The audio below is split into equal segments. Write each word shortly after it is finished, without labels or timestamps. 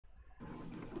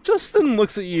Justin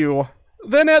looks at you,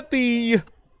 then at the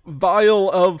vial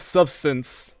of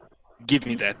substance. Give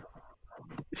me that.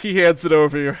 He hands it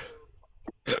over.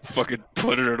 Fucking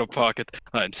put it in a pocket.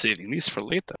 I'm saving these for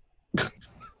later.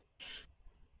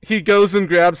 He goes and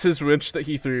grabs his wrench that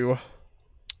he threw.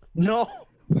 No.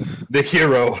 The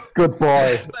hero. Good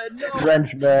boy.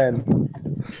 Wrench man.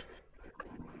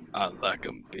 I like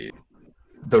him big.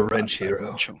 The wrench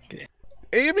hero. Chunky.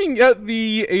 Aiming at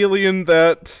the alien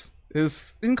that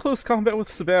is in close combat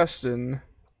with Sebastian,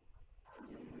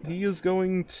 he is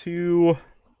going to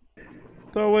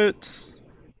throw it,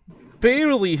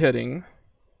 barely hitting.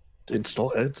 It still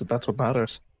hits, that's what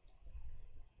matters.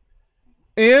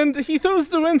 And he throws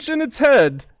the wrench in its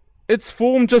head, its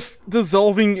form just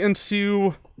dissolving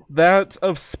into that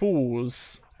of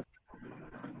spores.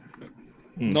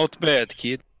 Not bad,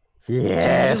 kid. Can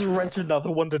Yeah. you just wrench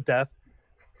another one to death?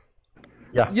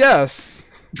 Yes!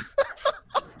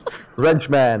 Wrench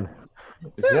man.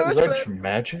 Is that wrench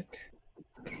magic?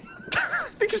 I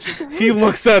think it's just a He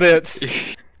looks at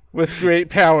it with great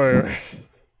power.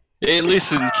 Hey,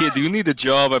 listen, kid, you need a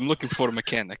job. I'm looking for a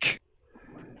mechanic.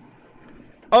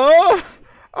 I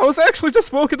was actually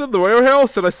just working in the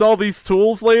warehouse and I saw these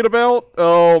tools laid about.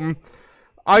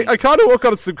 I kind of work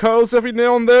on some cars every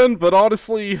now and then, but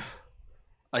honestly,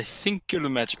 I think you're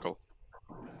magical.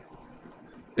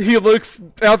 he looks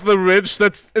at the wrench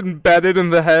that's embedded in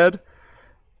the head.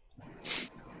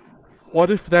 What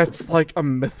if that's like a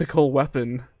mythical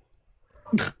weapon?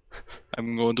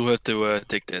 I'm going to have to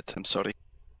take that. I'm sorry.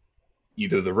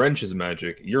 Either the wrench is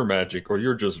magic, you're magic, or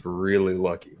you're just really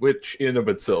lucky, which in of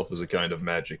itself is a kind of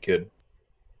magic, kid.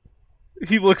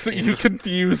 He looks at you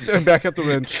confused and back at the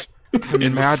wrench. In before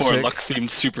Magic. luck-themed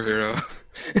superhero.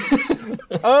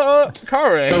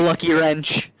 Kare. The lucky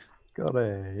wrench. Got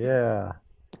it, yeah.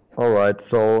 Alright,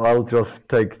 so I'll just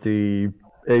take the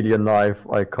alien knife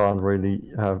I don't really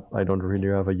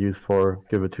have a use for,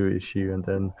 give it to Issue, and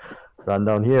then run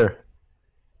down here.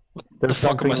 The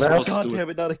fuck am I supposed to God do? damn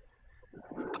it, not a...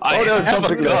 I there's have a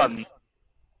something gun.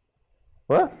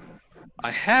 What?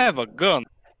 I have a gun.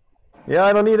 Yeah,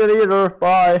 I don't need it either,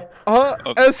 bye.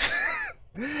 As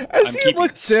I'm you keeping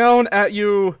look this. down at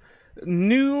your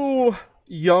new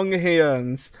young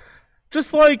hands,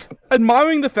 just like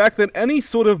admiring the fact that any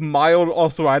sort of mild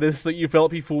arthritis that you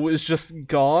felt before is just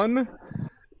gone,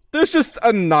 there's just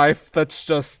a knife that's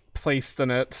just placed in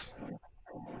it.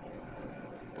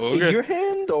 In Okay. your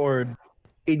hand or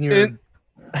in your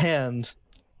hand?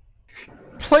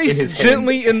 Placed his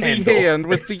gently in the handle. hand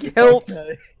with the hilt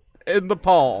Okay. in the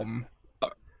palm.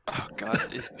 Oh god,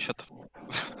 shut the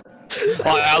fuck up.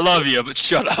 I love you, but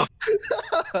shut up.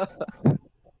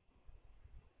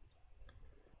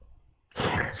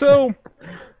 So,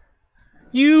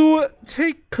 you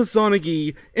take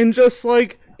Kazanagi and just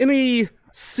like in a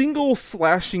single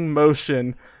slashing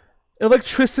motion,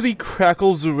 electricity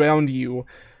crackles around you,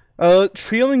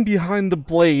 trailing behind the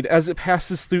blade as it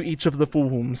passes through each of the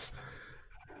forms.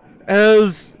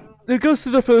 As it goes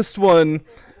through the first one,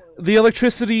 the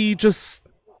electricity just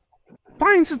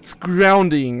finds its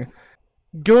grounding,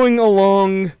 going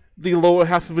along the lower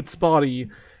half of its body.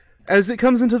 As it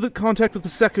comes into the contact with the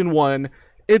second one,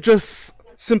 it just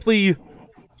simply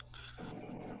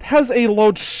has a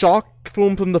large shock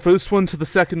from the first one to the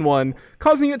second one,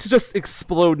 causing it to just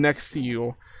explode next to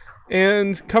you.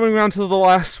 And coming around to the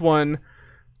last one,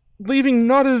 leaving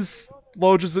not as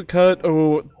large as it cut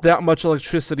or that much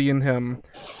electricity in him,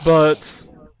 but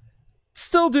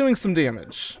still doing some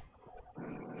damage.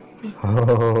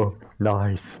 Oh,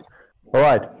 nice.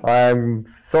 Alright, I'm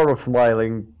sort of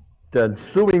smiling, then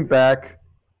zooming back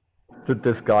to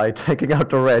this guy, taking out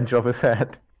the wrench off his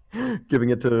head, giving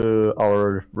it to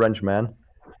our wrench man,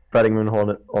 patting him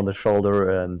on the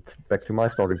shoulder, and back to my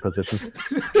starting position.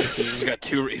 He's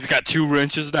got two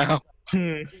wrenches now.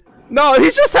 No,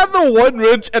 he's just had the one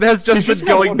wrench and has just He's been just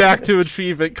got going one back wrench. to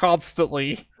retrieve it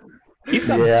constantly. He's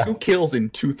got Yeah. 2 kills in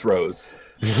 2 throws.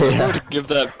 Yeah.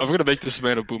 I'm gonna make this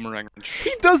man a boomerang wrench.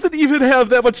 He doesn't even have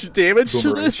that much damage to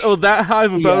Boomerang. this or that high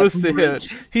of a Yeah, bonus to boomerang.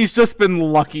 hit. He's just been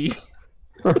lucky.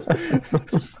 Talking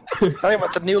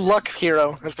about the new luck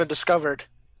hero has been discovered.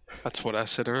 That's what I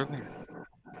said earlier.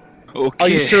 Okay. Are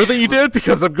you sure that you did?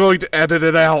 Because I'm going to edit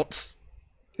it out.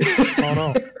 Oh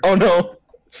no. Oh no!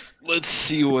 Let's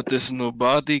see what this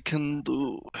nobody can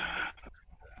do.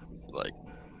 Like,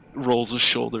 rolls his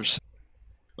shoulders.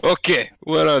 Okay,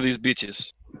 where are these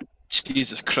bitches?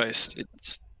 Jesus Christ,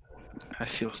 I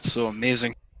feel so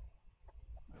amazing.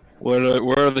 Where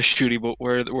are the shooty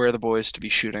where are the boys to be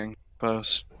shooting?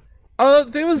 Pass.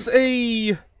 There was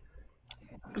a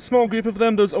small group of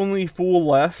them. There's only 4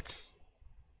 left.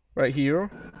 Right here.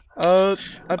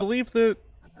 I believe that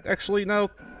actually no,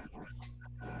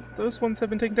 those ones have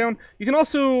been taken down. You can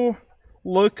also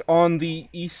look on the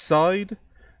east side.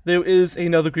 There is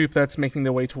another group that's making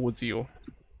their way towards you.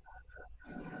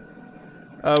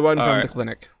 Right in front of the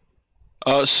clinic.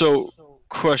 So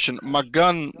question: my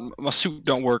suit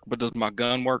don't work, but does my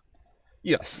gun work?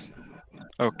 Yes.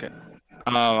 Okay.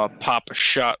 Pop a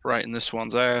shot right in this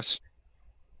one's ass.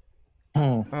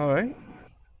 All right.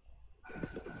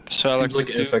 So I Seems like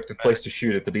to an do- effective place to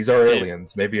shoot it, but these are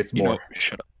aliens. Maybe it's You more. know,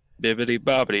 shut up. Bibbity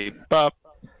bobbity bop.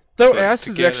 Though Put it ass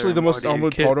is together actually the and most what do you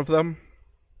armored get? part of them.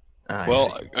 Ah, I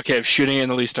Well, see. okay, I'm shooting in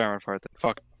the least armored part. Then.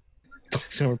 Fuck.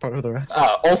 So we're part of the rest.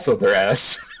 Also their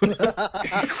ass.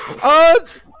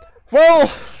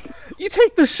 Well, you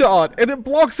take the shot, and it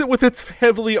blocks it with its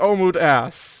heavily armored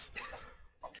ass.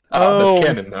 Oh. That's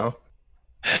canon now.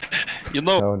 You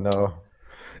know, Oh no.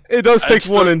 It does I'm take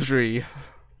still- one injury.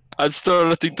 I'm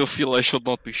starting to feel I should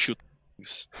not be shooting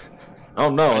things. Oh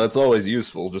no, that's always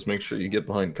useful. Just make sure you get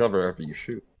behind cover after you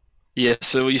shoot. Yeah,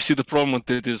 so you see the problem with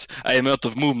it is I am out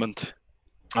of movement.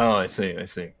 Oh, I see.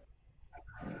 And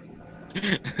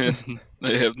I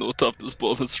have no toughness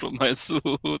bonus from my suit.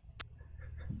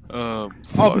 Fuck,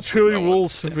 Arbitrary I want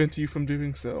rules to say- prevent you from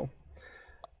doing so.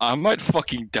 I might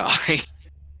fucking die.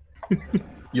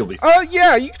 You'll be.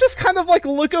 Yeah, you just kind of like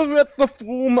look over at the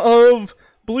form of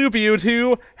Bluebeard,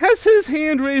 who has his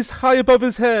hand raised high above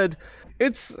his head.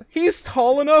 He's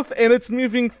tall enough and it's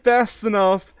moving fast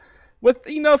enough with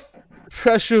enough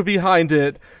pressure behind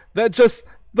it that just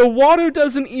the water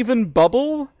doesn't even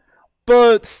bubble,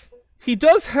 but he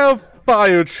does have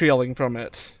fire trailing from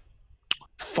it.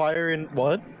 Fire in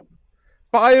what?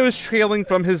 Fire is trailing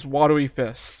from his watery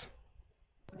fist.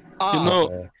 Ah, You know,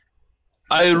 Okay.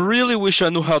 I really wish I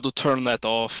knew how to turn that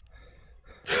off.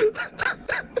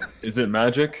 Is it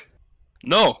magic?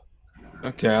 No,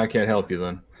 Okay, I can't help you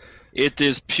then. it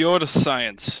is pure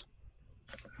science.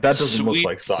 That doesn't look Sweet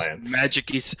like science.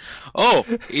 Magic is. Oh,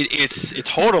 it's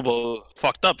horrible,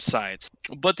 fucked up science,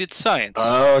 but it's science.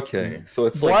 Okay, so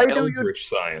it's Why like do you- eldritch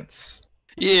science.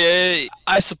 Yeah,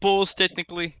 I suppose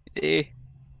technically,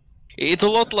 it's a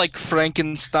lot like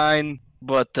Frankenstein,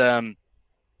 but I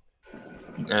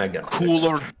got it.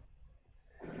 cooler.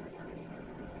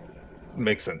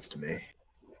 Makes sense to me.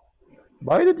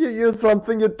 Why did you use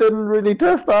something you didn't really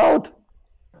test out?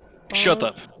 Shut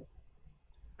up.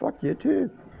 Fuck you too.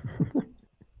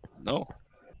 No.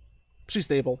 She's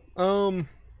stable.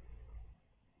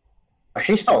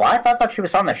 She's still alive? I thought she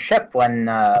was on the ship when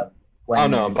Oh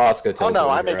no, Bosco teleported Oh no,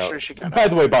 I her made out. sure she got By out.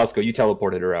 the way, Bosco, you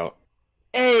teleported her out.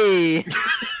 Hey!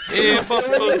 Yeah,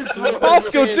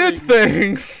 Bosco did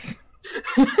things!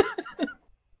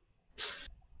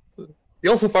 You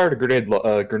also fired a grenade,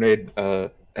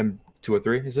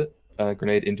 M203, is it?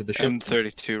 Grenade into the ship?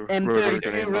 M32. rotary M32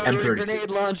 grenade. rotary M32. grenade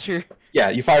launcher. Yeah,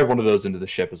 you fired one of those into the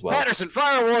ship as well. Patterson,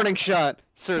 fire a warning shot!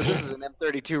 Sir, this is an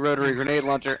M32 rotary grenade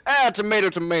launcher. Ah, tomato,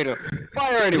 tomato.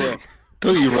 Fire anyway.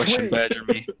 Don't you Russian badger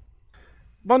me.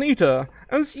 Bonita,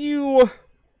 as you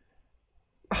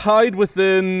hide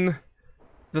within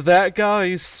that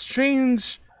guy's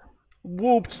strange,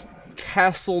 warped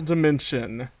castle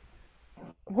dimension,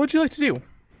 what would you like to do?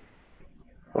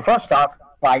 Well, first off,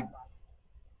 like,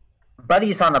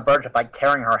 Buddy's on the verge of like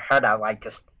tearing her head out, like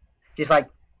just she's like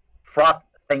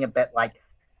frothing a bit, like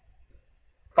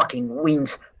fucking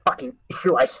wings, fucking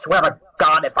shoot! I swear to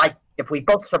God, if we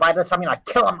both survive this, I'm gonna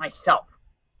kill him myself.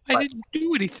 I didn't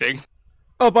do anything.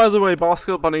 Oh, by the way,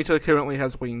 Bosco Bonita currently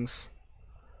has wings.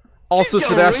 Also, She's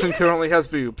got Sebastian wings? currently has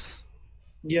boobs.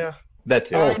 Yeah. That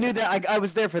too. I knew that. I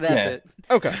was there for that Yeah. bit.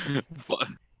 Okay. What?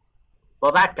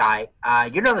 Well, that guy,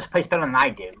 you know this place better than I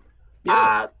do.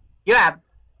 Yes. You have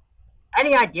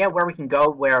any idea where we can go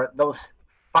where those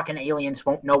fucking aliens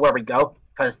won't know where we go?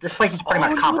 Because this place is pretty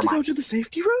much you want to go compromised. to the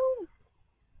safety room?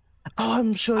 Oh,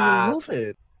 I'm sure you'll love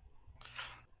it.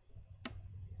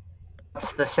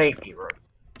 It's the safety room.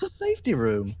 The safety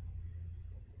room.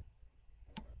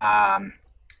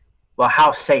 Well,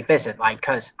 how safe is it? Like,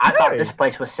 because I thought Hey. this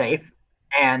place was safe,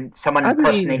 and someone I mean-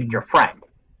 impersonated your friend.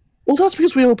 Well, that's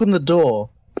because we opened the door.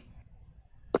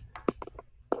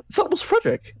 That was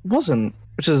Frederick. It wasn't.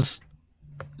 Which is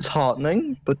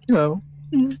disheartening, but you know.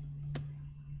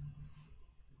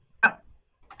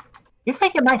 You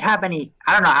think it might have any?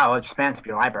 I don't know how expansive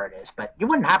your library is, but you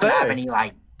wouldn't happen to have Very. any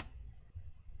like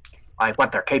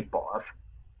what they're capable of.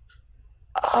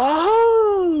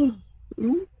 Oh,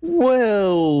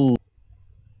 well.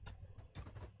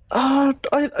 I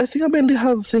think I mainly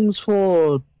have things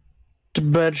for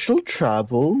dimensional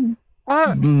travel,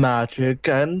 magic,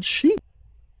 and sheep.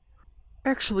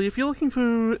 Actually, if you're looking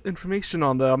for information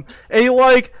on them, a,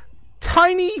 like,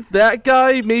 tiny that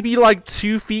guy, maybe like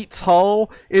 2 feet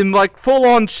tall, in like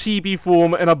full-on chibi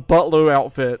form and a butler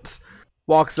outfit,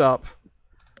 walks up.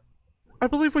 I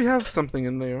believe we have something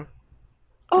in there.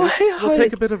 Oh, hey, We'll hi.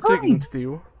 take a bit of digging Hi. to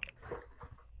do.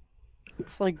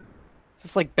 It's like, is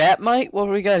this like Batmite? What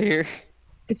do we got here?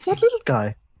 It's that little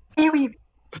guy.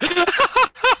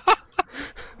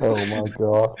 Oh my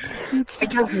god. It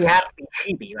doesn't have to be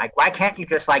chibi. Like, why can't you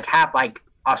just like have like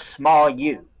a small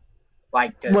you?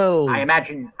 Like, just, Well, I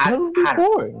imagine. That would be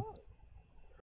boring.